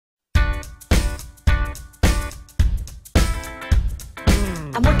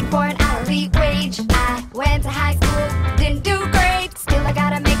I'm working for an hourly wage. I went to high school, didn't do great. Still I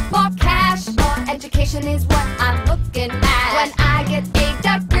gotta make more cash. More education is what I'm looking at. When I get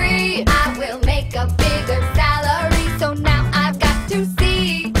a degree, I will make a bigger salary. So now I've got to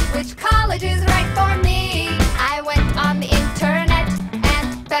see which college is right for me. I went on the internet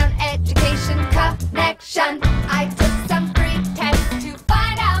and found Education Connection. I took some free tests to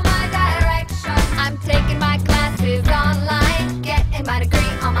find out my direction. I'm taking my classes online, getting my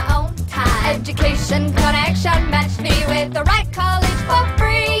degree on my own time. Education